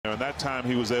And that time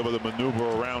he was able to maneuver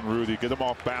around Rudy, get him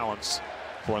off balance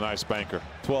for a nice banker.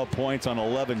 12 points on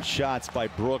 11 shots by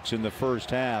Brooks in the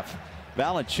first half.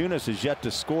 Valanciunas is yet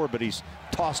to score, but he's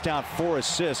tossed down 4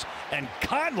 assists, and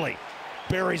Conley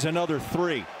buries another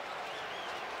 3.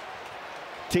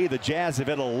 The Jazz have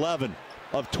hit 11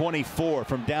 of 24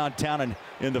 from downtown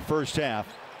in the first half.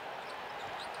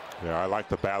 Yeah, I like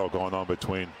the battle going on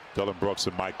between Dillon Brooks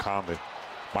and Mike Conley.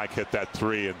 Mike hit that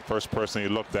 3, and the first person he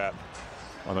looked at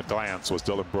on a glance was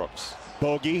Dillon Brooks.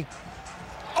 Bogey.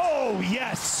 Oh,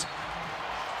 yes!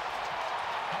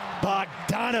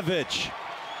 Bogdanovich.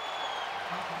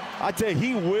 I tell you,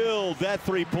 he willed that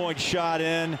three-point shot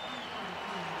in.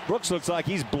 Brooks looks like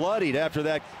he's bloodied after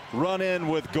that run in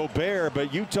with Gobert,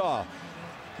 but Utah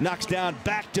knocks down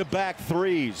back-to-back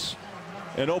threes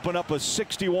and open up a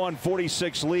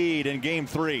 61-46 lead in game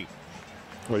 3.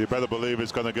 Well, you better believe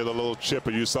it's going to get a little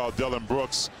chipper. You saw Dillon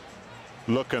Brooks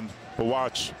looking, but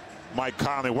watch Mike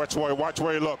Conley. Watch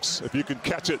where he looks. If you can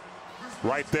catch it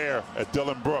right there at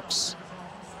Dillon Brooks.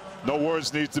 No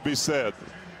words need to be said.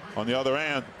 On the other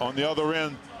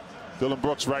end, Dillon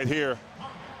Brooks right here,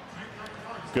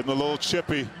 getting a little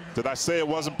chippy. Did I say it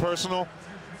wasn't personal?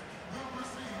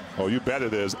 Oh, you bet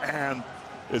it is, and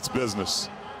it's business.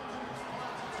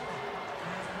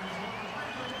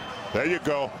 There you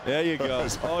go. There you go.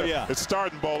 Oh, yeah. It's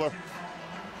starting, Bowler.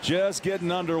 Just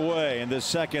getting underway in the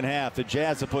second half. The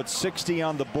Jazz have put 60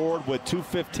 on the board with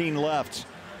 2:15 left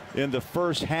in the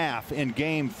first half in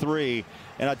game 3.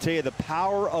 And I tell you, the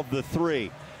power of the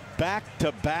 3. Back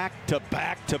to back to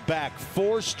back to back.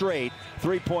 4 straight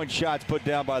three-point shots put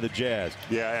down by the Jazz.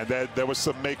 Yeah, and there was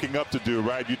some making up to do,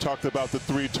 right? You talked about the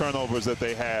 3 turnovers that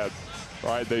they had,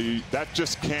 right? That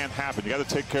just can't happen. You got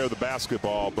to take care of the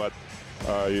basketball, but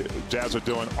Jazz are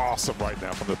doing awesome right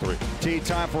now from the 3.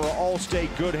 Time for an All-State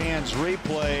Good Hands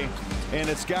replay, and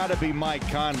it's got to be Mike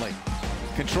Conley.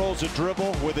 Controls the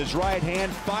dribble with his right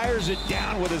hand, fires it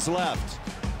down with his left.